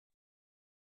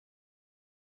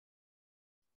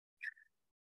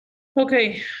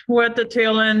Okay, we're at the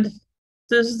tail end.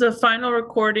 This is the final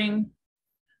recording.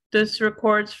 This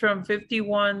records from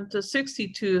 51 to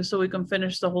 62, so we can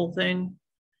finish the whole thing.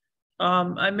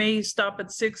 I may stop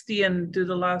at 60 and do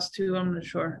the last two. I'm not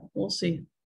sure. We'll see.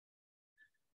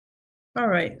 All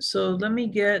right, so let me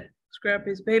get scrap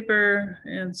piece of paper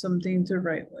and something to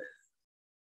write with.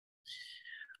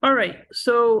 All right,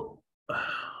 so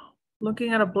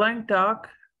looking at a blank doc,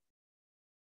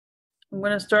 I'm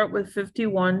going to start with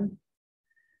 51.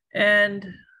 And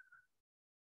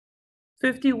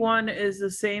 51 is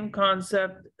the same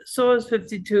concept. So is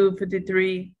 52,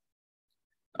 53.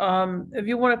 If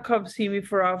you want to come see me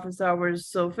for office hours,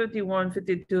 so 51,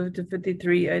 52 to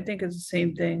 53, I think it's the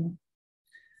same thing.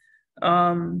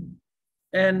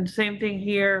 And same thing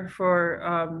here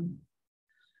for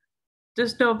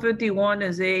just know 51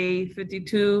 is A,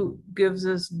 52 gives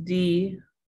us D,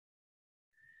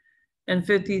 and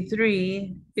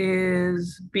 53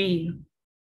 is B.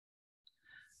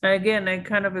 And again, I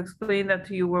kind of explained that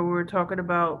to you where we were talking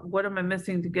about what am I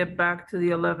missing to get back to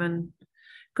the 11.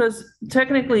 Because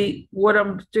technically what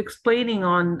I'm explaining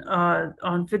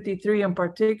on 53 in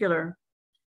particular,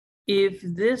 if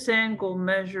this angle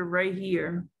measure right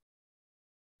here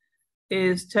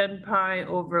is 10 pi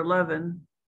over 11,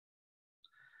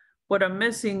 what I'm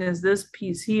missing is this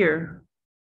piece here.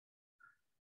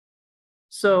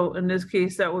 So in this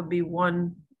case, that would be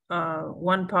 1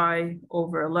 pi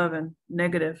over 11,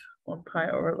 negative 1 pi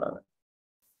over 11.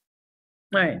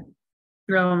 All right.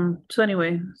 So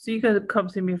anyway, so you guys come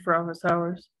see me for office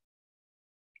hours.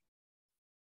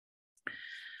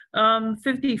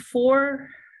 54,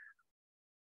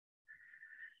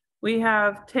 we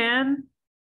have tan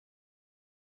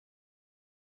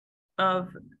of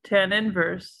tan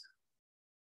inverse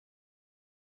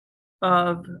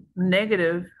of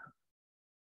negative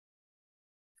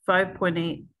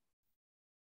 5.8.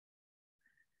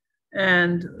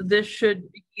 And this should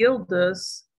yield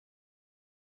us,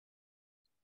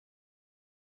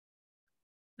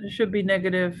 this should be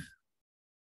negative,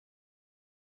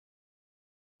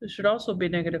 this should also be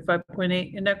negative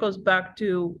 5.8. And that goes back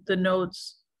to the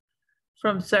notes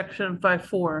from section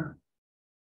 5.4.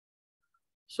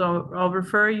 So I'll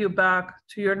refer you back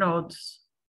to your notes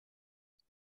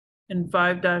in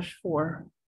 5-4.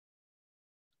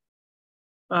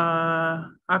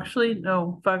 Actually,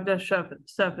 no,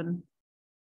 5-7.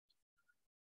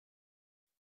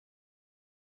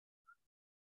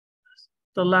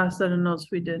 The last set of notes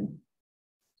we did.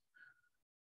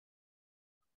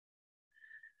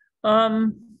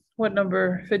 What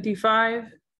number? 55.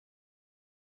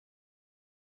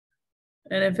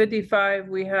 And in 55,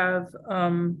 we have,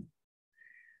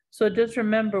 so just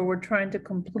remember, we're trying to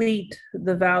complete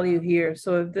the value here.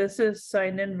 So if this is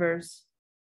sine inverse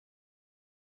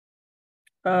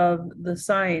of the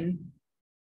sine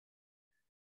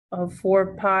of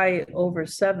 4 pi over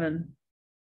 7,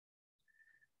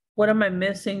 what am I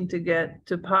missing to get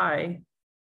to pi?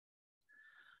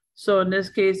 So in this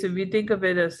case, if you think of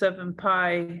it as 7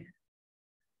 pi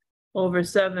over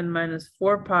 7 minus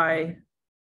 4 pi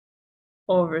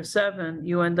over 7,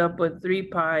 you end up with 3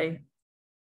 pi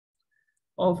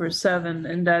over 7,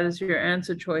 and that is your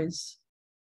answer choice.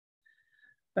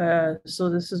 So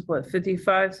this is what,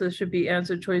 55, so this should be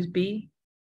answer choice B.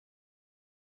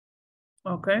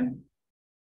 Okay.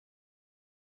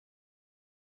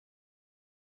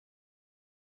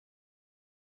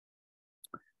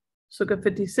 Let's look at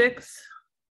 56.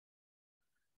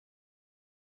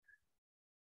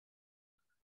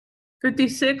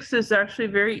 56 is actually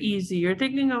very easy. You're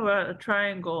thinking about a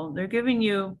triangle. They're giving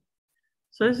you,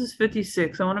 so this is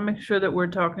 56. I want to make sure that we're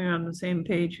talking on the same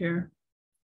page here.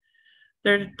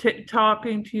 They're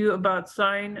talking to you about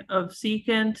sine of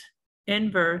secant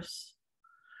inverse.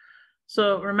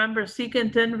 So remember,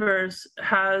 secant inverse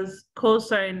has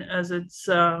cosine as its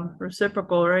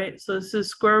reciprocal, right? So this is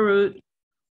square root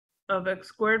of x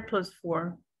squared plus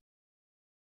 4.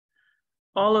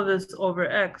 All of this over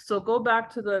x. So go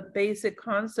back to the basic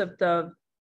concept of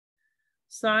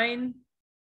sine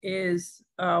is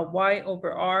y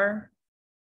over r.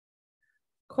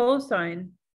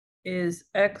 Cosine is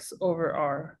x over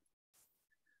r.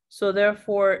 So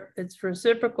therefore, its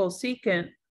reciprocal secant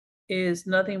is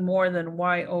nothing more than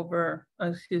y over,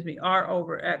 r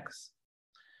over x.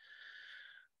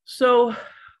 So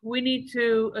we need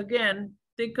to, again,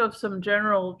 think of some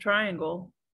general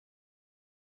triangle.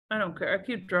 I don't care, I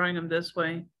keep drawing them this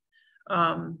way.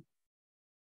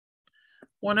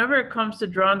 Whenever it comes to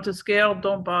drawn to scale,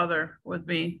 don't bother with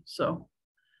me. So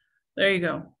there you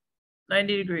go,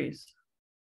 90 degrees.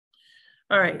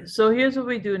 All right, so here's what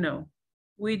we do know.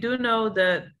 We do know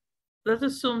that let's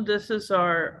assume this is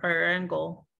our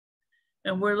angle,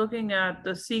 and we're looking at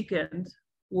the secant,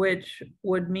 which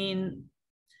would mean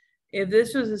if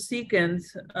this was a secant,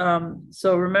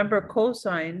 so remember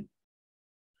cosine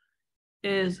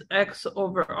is x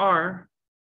over r.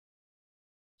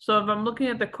 So if I'm looking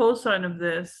at the cosine of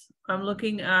this, I'm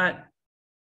looking at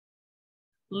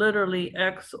literally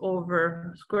x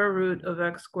over square root of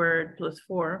x squared plus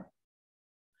 4.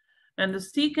 And the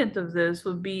secant of this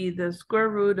would be the square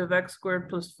root of x squared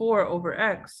plus 4 over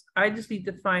x. I just need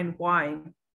to find y,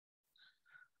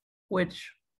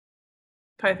 which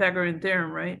Pythagorean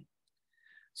theorem, right?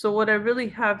 So what I really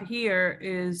have here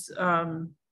is,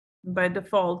 by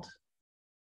default,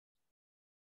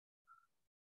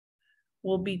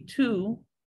 will be 2.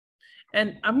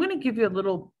 And I'm going to give you a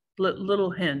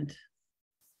little hint.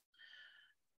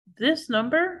 This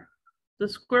number, the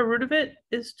square root of it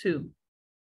is 2.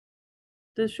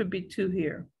 This should be 2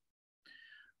 here.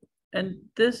 And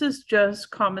this is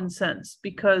just common sense,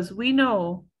 because we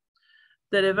know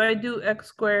that if I do x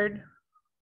squared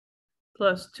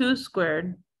plus 2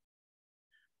 squared,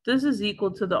 this is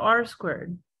equal to the r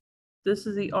squared. This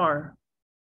is the r.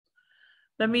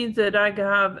 That means that I can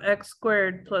have x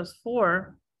squared plus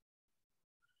 4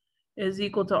 is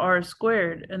equal to r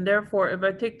squared. And therefore, if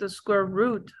I take the square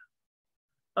root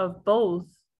of both,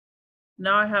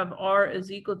 now I have r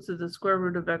is equal to the square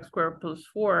root of x squared plus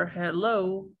 4.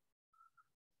 Hello.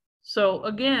 So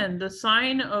again, the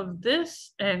sine of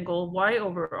this angle, y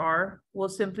over r, will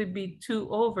simply be 2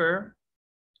 over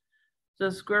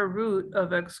the square root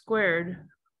of x squared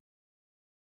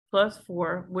plus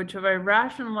 4, which if I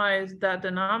rationalize that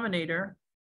denominator,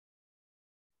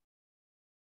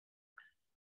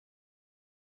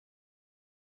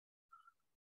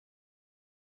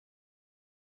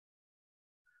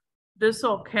 this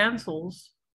all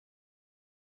cancels.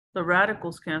 The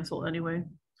radicals cancel anyway.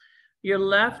 You're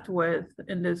left with,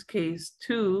 in this case,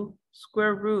 2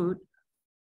 square root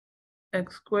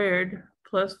x squared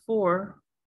plus 4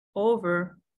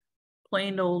 over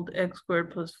plain old x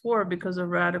squared plus 4, because the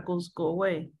radicals go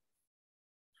away.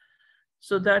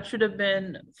 So that should have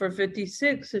been, for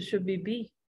 56, it should be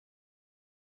B.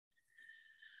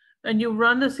 And you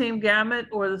run the same gamut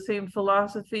or the same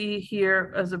philosophy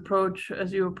here as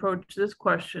you approach this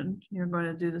question. You're going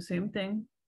to do the same thing.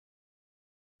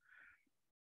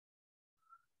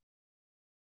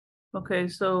 Okay,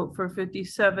 so for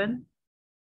 57,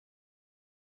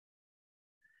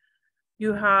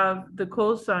 you have the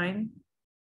cosine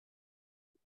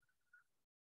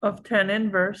of tan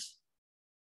inverse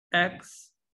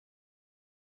x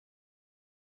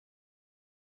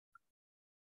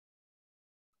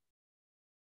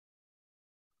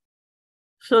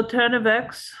so tan of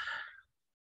x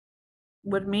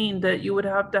would mean that you would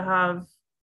have to have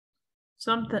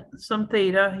some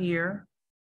theta here.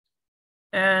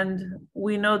 And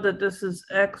we know that this is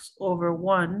x over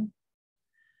 1.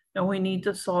 And we need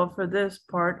to solve for this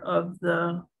part of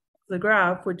the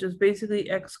graph, which is basically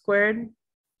x squared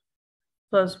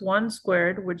plus 1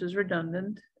 squared, which is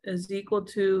redundant, is equal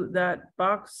to that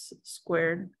box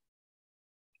squared,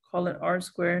 call it r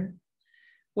squared,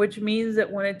 which means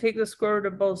that when I take the square root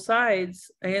of both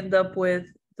sides, I end up with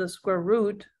the square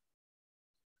root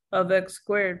of x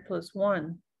squared plus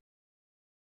 1.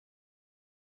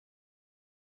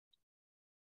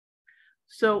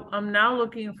 So I'm now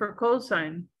looking for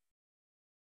cosine.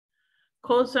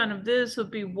 Cosine of this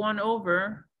would be 1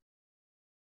 over,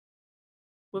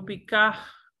 would be kah,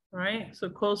 right? So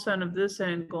cosine of this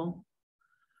angle.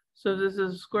 So this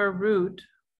is square root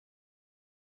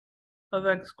of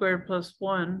x squared plus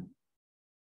 1.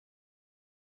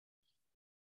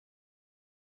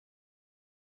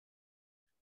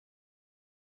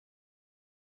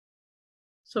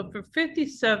 So for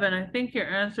 57, I think your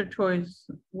answer choice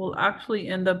will actually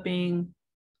end up being,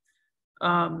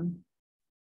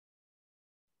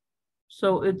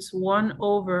 so it's 1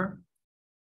 over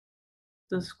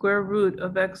the square root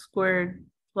of x squared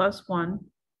plus 1.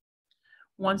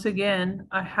 Once again,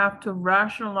 I have to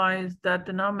rationalize that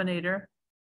denominator.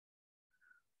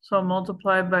 So I'll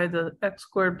multiply by the x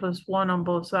squared plus 1 on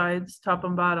both sides, top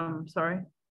and bottom, sorry,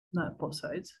 not both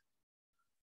sides.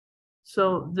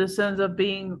 So this ends up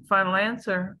being final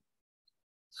answer,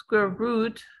 square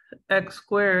root x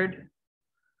squared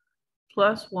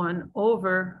plus 1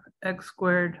 over x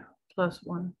squared plus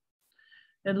 1.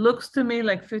 It looks to me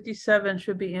like 57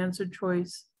 should be answer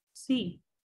choice C.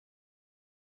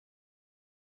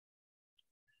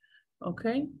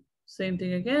 Okay, same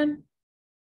thing again.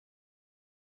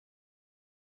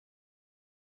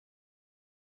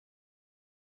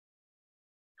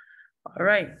 All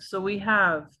right, so we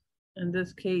have, in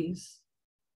this case,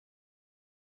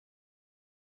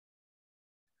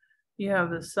 you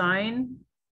have the sine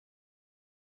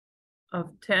of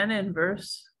tan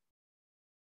inverse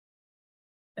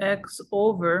x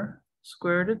over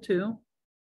square root of 2.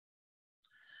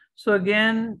 So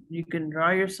again, you can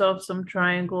draw yourself some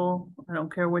triangle. I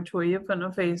don't care which way you're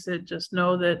gonna face it. Just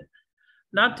know that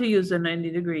not to use a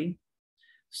 90 degree.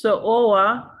 So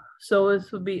OA, so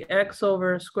this would be x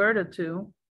over square root of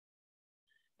 2.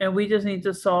 And we just need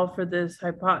to solve for this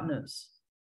hypotenuse.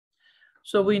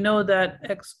 So we know that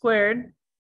x squared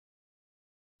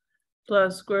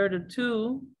plus square root of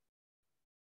 2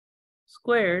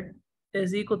 squared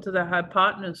is equal to the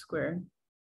hypotenuse squared.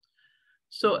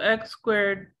 So x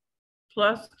squared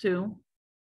plus 2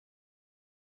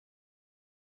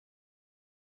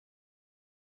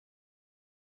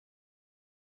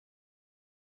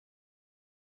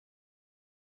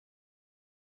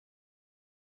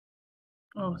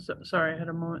 sorry, I had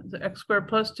a moment. The x squared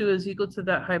plus 2 is equal to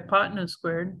that hypotenuse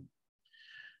squared.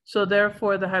 So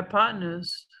therefore, the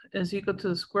hypotenuse is equal to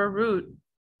the square root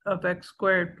of x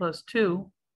squared plus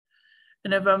 2.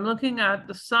 And if I'm looking at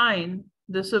the sine,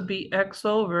 this would be x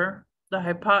over the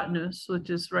hypotenuse, which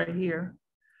is right here.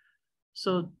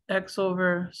 So x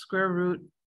over square root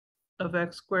of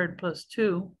x squared plus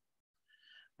 2.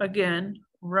 Again,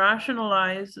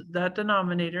 rationalize that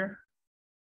denominator,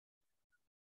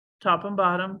 top and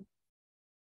bottom.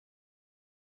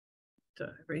 To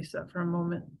erase that for a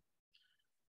moment.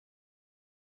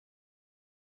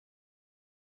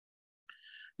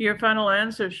 Your final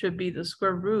answer should be the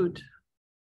square root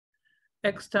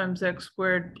x times x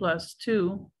squared plus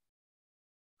 2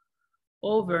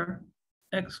 over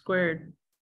x squared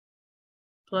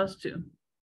plus 2.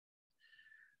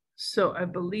 So I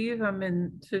believe I'm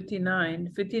in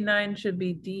 59. 59 should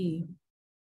be D.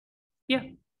 Yeah,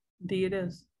 D it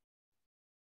is.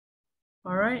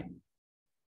 All right.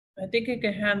 I think you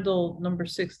can handle number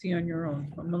 60 on your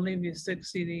own. I'm gonna leave you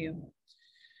 60 to you.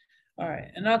 All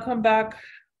right, and I'll come back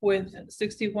with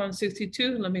 61,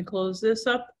 62. Let me close this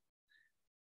up.